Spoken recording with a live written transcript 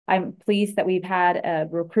I'm pleased that we've had a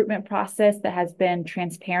recruitment process that has been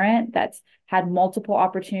transparent, that's had multiple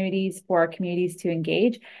opportunities for our communities to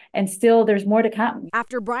engage, and still there's more to come.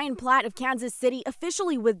 After Brian Platt of Kansas City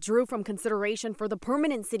officially withdrew from consideration for the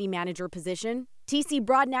permanent city manager position, TC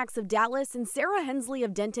Broadnax of Dallas and Sara Hensley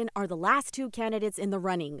of Denton are the last two candidates in the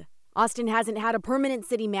running. Austin hasn't had a permanent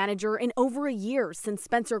city manager in over a year since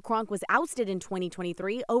Spencer Cronk was ousted in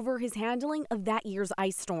 2023 over his handling of that year's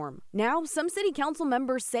ice storm. Now, some city council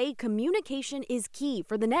members say communication is key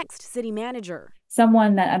for the next city manager.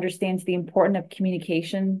 Someone that understands the importance of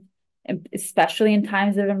communication, especially in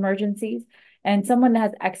times of emergencies, and someone that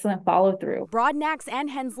has excellent follow-through. Broadnax and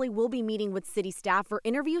Hensley will be meeting with city staff for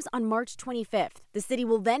interviews on March 25th. The city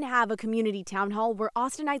will then have a community town hall where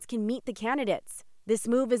Austinites can meet the candidates. This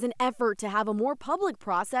move is an effort to have a more public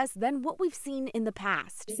process than what we've seen in the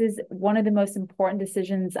past. This is one of the most important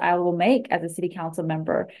decisions I will make as a city council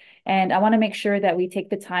member, and I want to make sure that we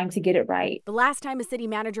take the time to get it right. The last time a city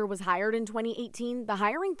manager was hired in 2018, the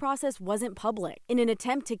hiring process wasn't public. In an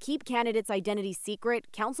attempt to keep candidates' identities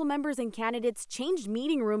secret, council members and candidates changed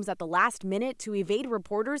meeting rooms at the last minute to evade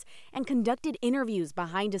reporters and conducted interviews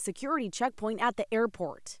behind a security checkpoint at the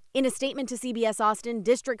airport. In a statement to CBS Austin,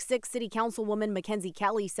 District 6 City Councilwoman Mackenzie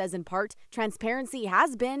Kelly says in part, transparency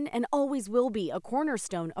has been and always will be a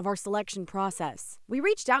cornerstone of our selection process. We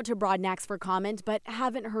reached out to Broadnax for comment, but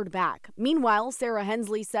haven't heard back. Meanwhile, Sara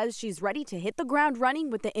Hensley says she's ready to hit the ground running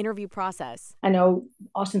with the interview process. I know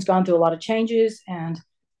Austin's gone through a lot of changes, and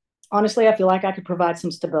honestly, I feel like I could provide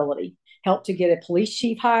some stability, help to get a police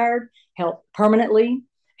chief hired, help permanently,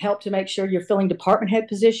 help to make sure you're filling department head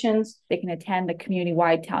positions. They can attend the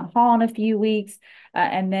community-wide town hall in a few weeks,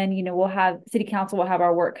 and then we'll have city council will have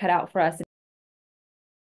our work cut out for us.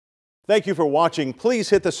 Thank you for watching. Please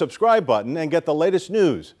hit the subscribe button and get the latest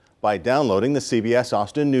news by downloading the CBS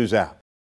Austin News app.